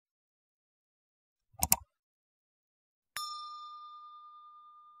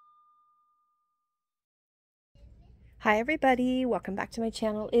Hi everybody, welcome back to my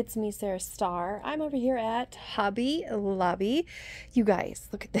channel. It's me, MESARASTARR. I'm over here at Hobby Lobby. You guys,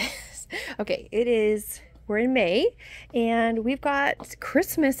 look at this. Okay, we're in May and we've got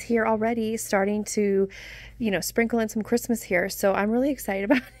Christmas here already starting to, sprinkle in some Christmas here. So I'm really excited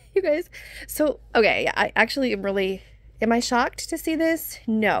about it, you guys. So, okay, I actually am really... Am I shocked to see this?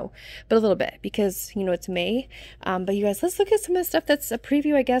 No, but a little bit because, it's May. But you guys, let's look at some of the stuff that's a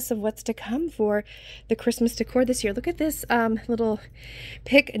preview, I guess, of what's to come for the Christmas decor this year. Look at this little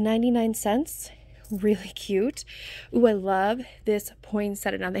pick, 99 cents. Really cute. Ooh, I love this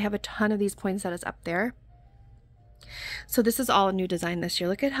poinsettia. Now, they have a ton of these poinsettias up there. So this is all a new design this year.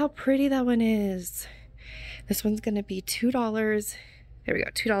 Look at how pretty that one is. This one's going to be $2. There we go,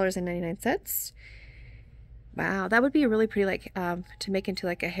 $2.99. Wow, that would be really pretty, to make into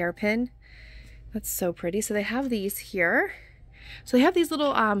like a hairpin. That's so pretty. So they have these here. So they have these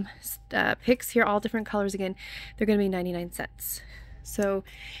little picks here, all different colors again. They're going to be 99 cents. So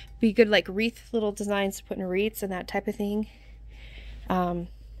be good like wreath little designs to put in wreaths and that type of thing.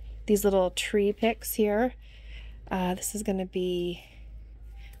 These little tree picks here. This is going to be,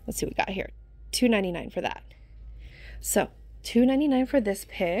 let's see what we got here. $2.99 for that. So $2.99 for this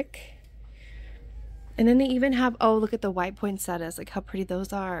pick. And then they even have, oh, look at the white poinsettias, like how pretty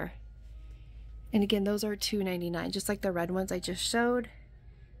those are. And again, those are $2.99, just like the red ones I just showed.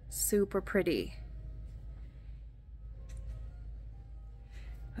 Super pretty.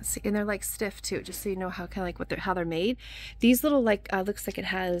 Let's see, and they're like stiff too, just so you know how kind of like how they're made. These little looks like it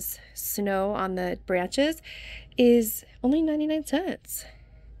has snow on the branches, is only 99 cents.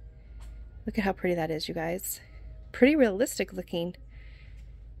 Look at how pretty that is, you guys. Pretty realistic looking.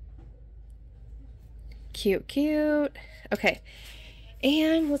 Cute, cute. Okay,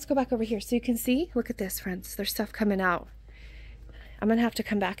 and let's go back over here so you can see. Look at this, friends. There's stuff coming out. I'm gonna have to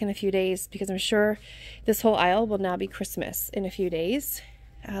come back in a few days because I'm sure this whole aisle will now be Christmas in a few days.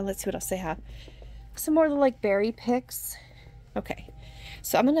 Let's see what else they have. Some more little like berry picks. Okay,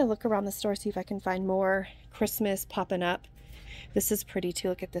 so I'm gonna look around the store, see if I can find more Christmas popping up. This is pretty too.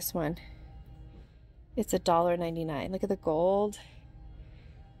 Look at this one. It's $1.99. Look at the gold.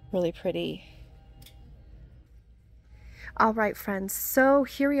 Really pretty. All right, friends, so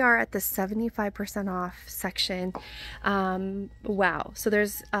here we are at the 75% off section. Wow, so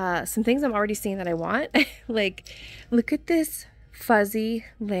there's some things I'm already seeing that I want. Like, look at this fuzzy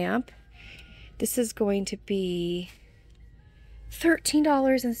lamp. This is going to be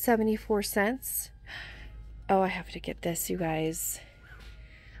 $13.74. Oh, I have to get this, you guys.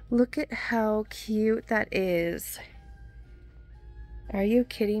 Look at how cute that is. Are you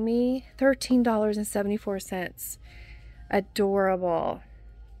kidding me? $13.74. Adorable.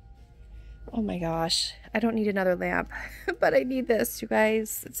 Oh my gosh, I don't need another lamp, but I need this, you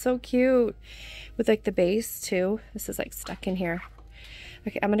guys. It's so cute with like the base too. This is like stuck in here.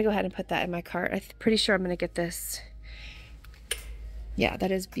 Okay, I'm gonna go ahead and put that in my cart. I'm pretty sure I'm gonna get this. Yeah,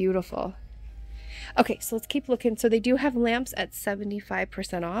 that is beautiful. Okay, so let's keep looking. So they do have lamps at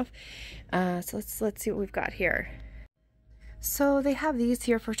 75% off. So let's see what we've got here. So they have these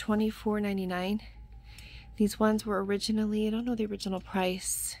here for $24.99. These ones were originally, I don't know the original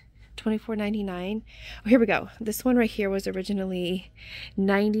price, $24.99. Oh, here we go. This one right here was originally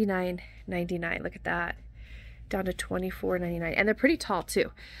 $99.99. Look at that. Down to $24.99. And they're pretty tall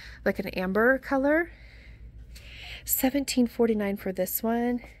too. Like an amber color. $17.49 for this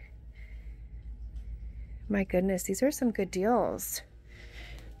one. My goodness, these are some good deals.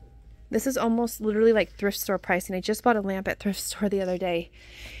 This is almost literally like thrift store pricing. I just bought a lamp at thrift store the other day.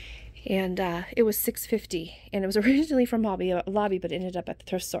 And it was $6.50, and it was originally from Hobby Lobby, but it ended up at the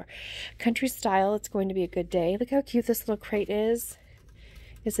thrift store. Country style, it's going to be a good day. Look how cute this little crate is.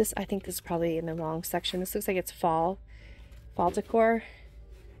 Is this, I think this is probably in the wrong section. This looks like it's fall decor.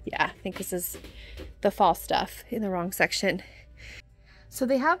 Yeah, I think this is the fall stuff in the wrong section. So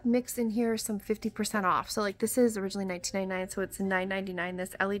they have mixed in here some 50% off. So like this is originally $19.99, so it's $9.99,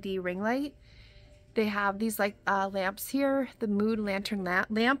 this LED ring light. They have these like lamps here, the mood lantern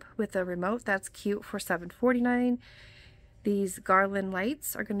lamp with a remote. That's cute for $7.49. These garland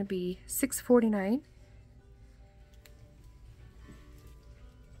lights are going to be $6.49.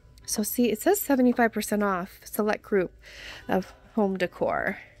 So see, it says 75% off, select group of home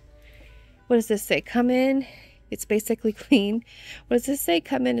decor. What does this say? Come in, it's basically clean. What does this say?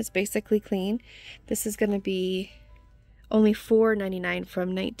 Come in, it's basically clean. This is going to be only $4.99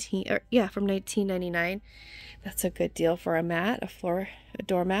 from $19.99. That's a good deal for a mat, a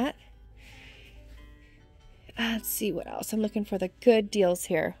doormat. Let's see what else. I'm looking for the good deals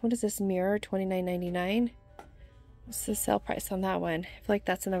here. What is this mirror? $29.99. What's the sale price on that one? I feel like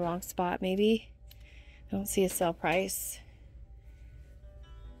that's in the wrong spot, maybe. I don't see a sale price.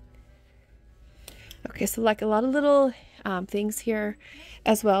 Okay, so like a lot of little things here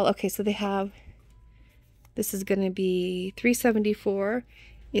as well. Okay, so they have, this is going to be $3.74.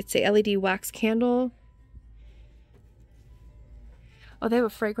 It's a LED wax candle. Oh, they have a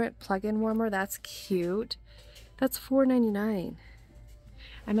fragrant plug-in warmer. That's cute. That's $4.99.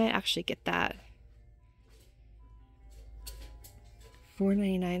 I might actually get that.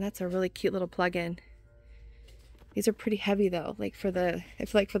 $4.99. That's a really cute little plug-in. These are pretty heavy though. Like for the, I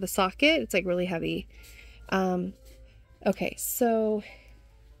feel like for the socket, it's like really heavy. Okay, so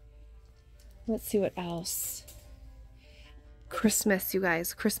let's see what else. Christmas, you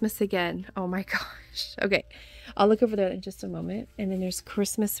guys. Christmas again. Oh my gosh. Okay, I'll look over there in just a moment. And then there's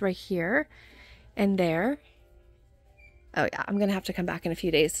Christmas right here and there. Oh yeah, I'm gonna have to come back in a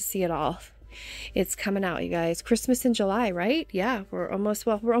few days to see it all. It's coming out, you guys. Christmas in July, right? Yeah, we're almost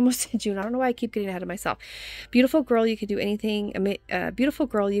in June. I don't know why I keep getting ahead of myself. Beautiful girl, you can do anything. Beautiful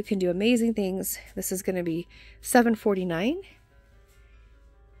girl, you can do amazing things. This is going to be $7.49.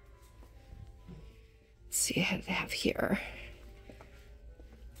 Let's see what they have here.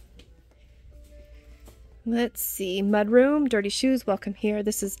 Let's see. Mudroom, dirty shoes, welcome here.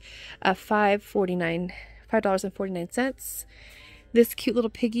 This is $5.49. This cute little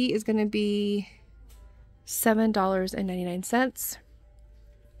piggy is going to be $7.99.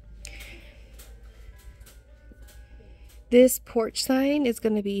 This porch sign is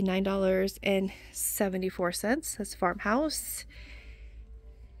going to be $9.74. That's farmhouse.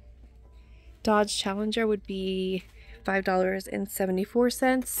 Dodge Challenger would be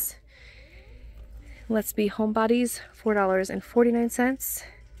 $5.74. Let's Be Homebodies, $4.49.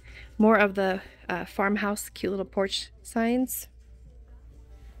 More of the farmhouse cute little porch signs.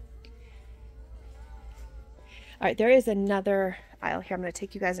 All right, there is another aisle here. I'm going to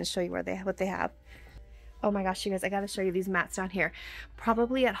take you guys and show you what they have. Oh my gosh, you guys, I got to show you these mats down here.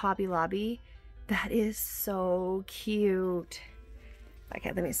 Probably at Hobby Lobby. That is so cute.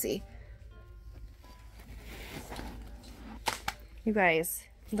 Okay, let me see. You guys,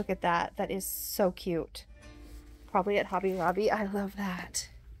 look at that. That is so cute. Probably at Hobby Lobby. I love that.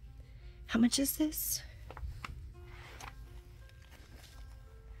 How much is this?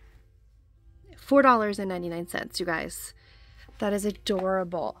 $4.99, you guys. That is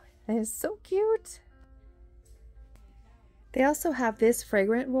adorable. That is so cute. They also have this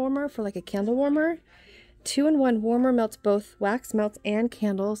fragrant warmer for like a candle warmer. 2-in-1 warmer, melts both wax melts and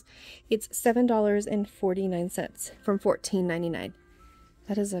candles. It's $7.49 from $14.99.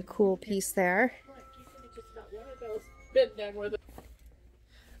 That is a cool piece there.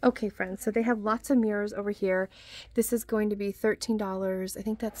 Okay, friends, so they have lots of mirrors over here. This is going to be $13. I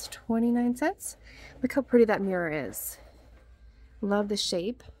think that's 29 cents. Look how pretty that mirror is. Love the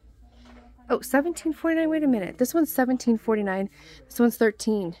shape. Oh, $17.49. Wait a minute. This one's $17.49. This one's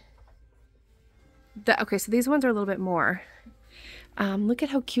 $13. Okay, so these ones are a little bit more. Look at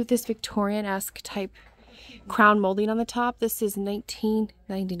how cute this Victorian-esque type crown molding on the top. This is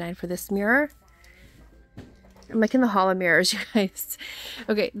 $19.99 for this mirror. I'm like in the hall of mirrors, you guys.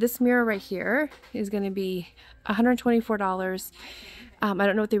 Okay, this mirror right here is going to be $124. I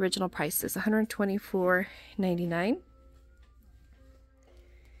don't know what the original price is. $124.99.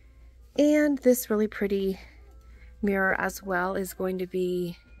 And this really pretty mirror as well is going to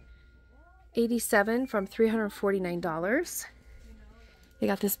be $87 from $349. They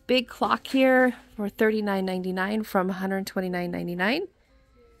got this big clock here for $39.99 from $129.99.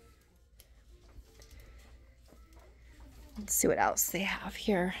 Let's see what else they have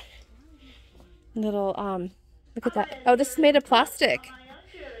here. Little look at that. Oh, this is made of plastic.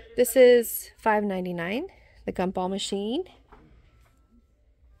 This is $5.99. The gumball machine.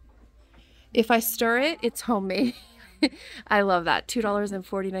 If I stir it, it's homemade. I love that.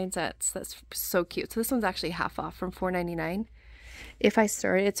 $2.49. That's so cute. So this one's actually half off from $4.99. If I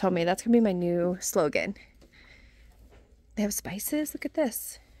stir it, it's homemade. That's gonna be my new slogan. They have spices. Look at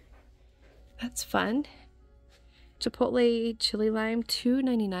this. That's fun. Chipotle chili lime,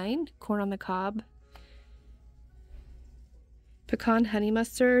 $2.99. Corn on the cob. Pecan honey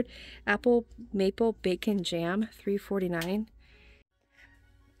mustard, apple maple bacon jam, $3.49.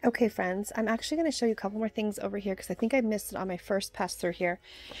 Okay, friends, I'm actually going to show you a couple more things over here because I think I missed it on my first pass through here.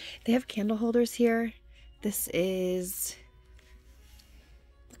 They have candle holders here. This is,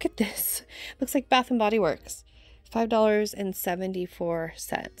 look at this. Looks like Bath and Body Works.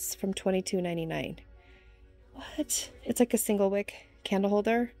 $5.74 from $22.99. What? It's like a single wick candle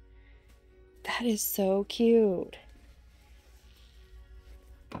holder. That is so cute.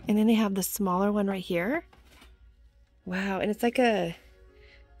 And then they have the smaller one right here. Wow, and it's like a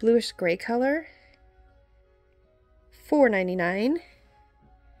bluish gray color. $4.99.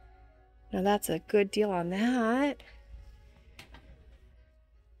 Now that's a good deal on that.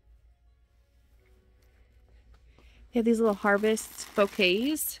 They have these little harvest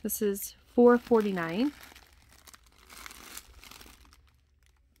bouquets. This is $4.49.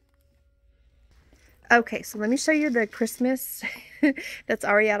 Okay, so let me show you the Christmas that's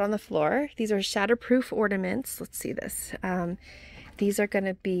already out on the floor. These are shatterproof ornaments. Let's see this. These are going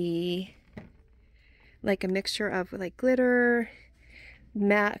to be like a mixture of like glitter,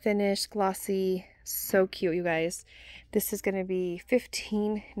 matte finish, glossy. So cute, you guys. This is going to be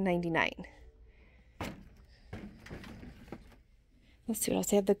 $15.99. Let's see what else.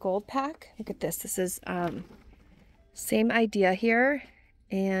 They have the gold pack. Look at this. This is same idea here,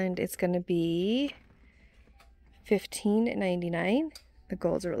 and it's going to be $15.99. The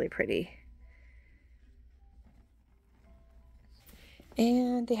golds are really pretty.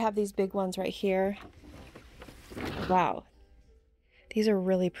 And they have these big ones right here. Wow. These are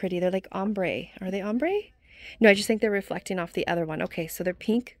really pretty. They're like ombre. Are they ombre? No, I just think they're reflecting off the other one. Okay, so they're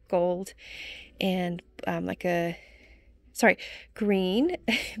pink, gold, and green,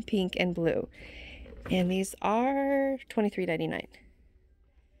 pink, and blue. And these are $23.99.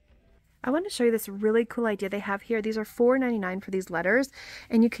 I want to show you this really cool idea they have here. These are $4.99 for these letters,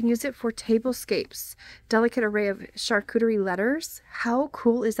 and you can use it for tablescapes. Delicate array of charcuterie letters. How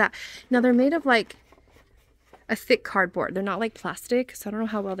cool is that? Now they're made of like a thick cardboard. They're not like plastic, so I don't know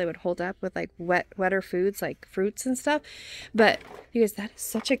how well they would hold up with like wetter foods like fruits and stuff. But you guys, that is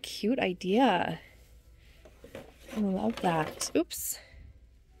such a cute idea. I love that. Oops.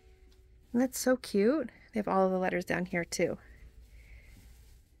 That's so cute. They have all of the letters down here too.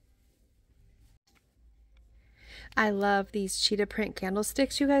 I love these cheetah print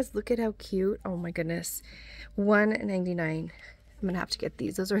candlesticks, you guys. Look at how cute. Oh my goodness. $1.99. I'm gonna have to get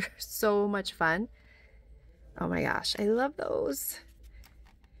these. Those are so much fun. Oh my gosh, I love those.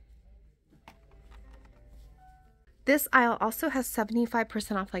 This aisle also has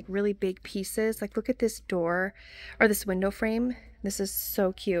 75% off like really big pieces. Like look at this door or this window frame. This is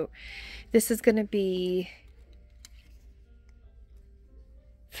so cute. This is gonna be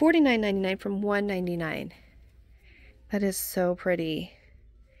 $49.99 from $1.99. That is so pretty.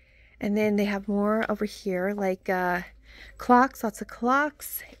 And then they have more over here, like clocks, lots of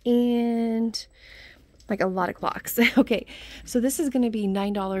clocks, and like a lot of clocks. Okay, so this is going to be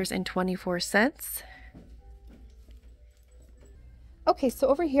 $9.24. Okay, so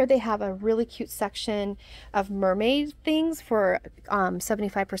over here they have a really cute section of mermaid things for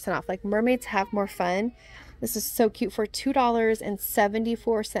 75% off. Like mermaids have more fun. This is so cute for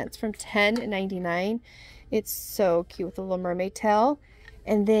 $2.74 from $10.99. It's so cute with a little mermaid tail.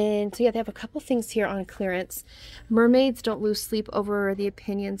 And then, so yeah, they have a couple things here on clearance. Mermaids don't lose sleep over the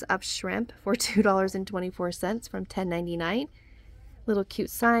opinions of shrimp for $2.24 from $10.99. Little cute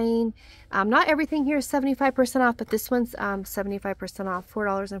sign. Not everything here is 75% off, but this one's 75% off,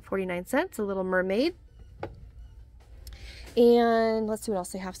 $4.49. A little mermaid. And let's see what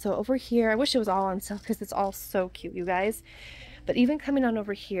else they have. So over here, I wish it was all on sale because it's all so cute, you guys. But even coming on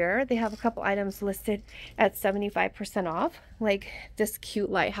over here, they have a couple items listed at 75% off, like this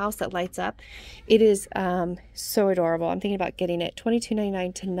cute lighthouse that lights up. It is so adorable. I'm thinking about getting it.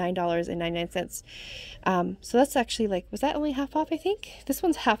 $22.99 to $9.99. So that's actually like, was that only half off, I think? This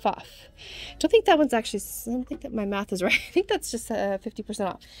one's half off. I don't think that one's actually, I don't think that my math is right. I think that's just 50%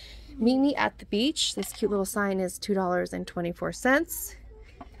 off. Meet me at the beach. This cute little sign is $2.24.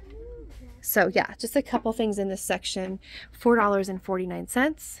 So yeah, just a couple things in this section.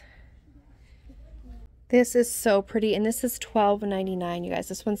 $4.49. This is so pretty, and this is $12.99, you guys.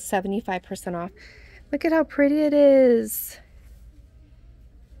 This one's 75% off. Look at how pretty it is.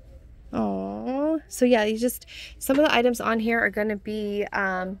 Oh, so yeah, some of the items on here are going to be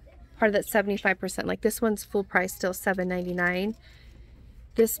part of that 75%. Like this one's full price, still $7.99.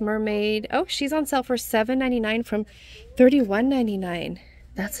 This mermaid, oh, she's on sale for $7.99 from $31.99.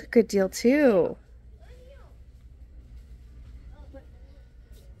 That's a good deal too.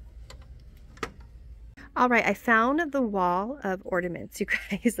 All right, I found the wall of ornaments, you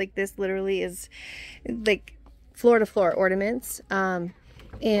guys. Like this literally is like floor to floor ornaments, and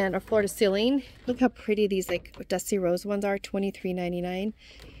or floor to ceiling. Look how pretty these like dusty rose ones are. $23.99.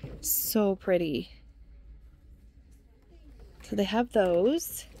 So pretty. So they have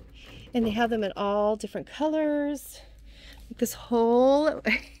those, and they have them in all different colors. This whole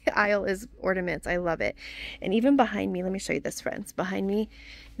aisle is ornaments. I love it. And even behind me, let me show you this, friends. Behind me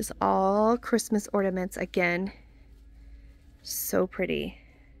is all Christmas ornaments again. So pretty.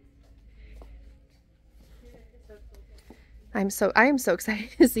 I am so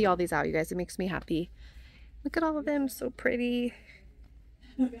excited to see all these out, you guys. It makes me happy. Look at all of them, so pretty.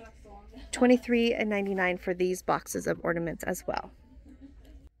 $23.99 for these boxes of ornaments as well.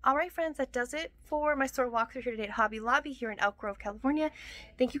 Alright friends, that does it for my store walkthrough here today at Hobby Lobby here in Elk Grove, California.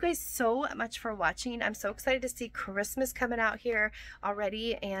 Thank you guys so much for watching. I'm so excited to see Christmas coming out here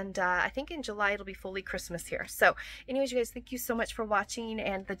already, and I think in July it'll be fully Christmas here. So anyways, you guys, thank you so much for watching,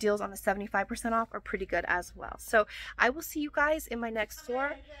 and the deals on the 75% off are pretty good as well. So I will see you guys in my next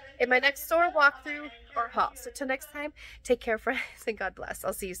store walkthrough or haul. So till next time, take care friends, and God bless.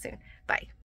 I'll see you soon. Bye.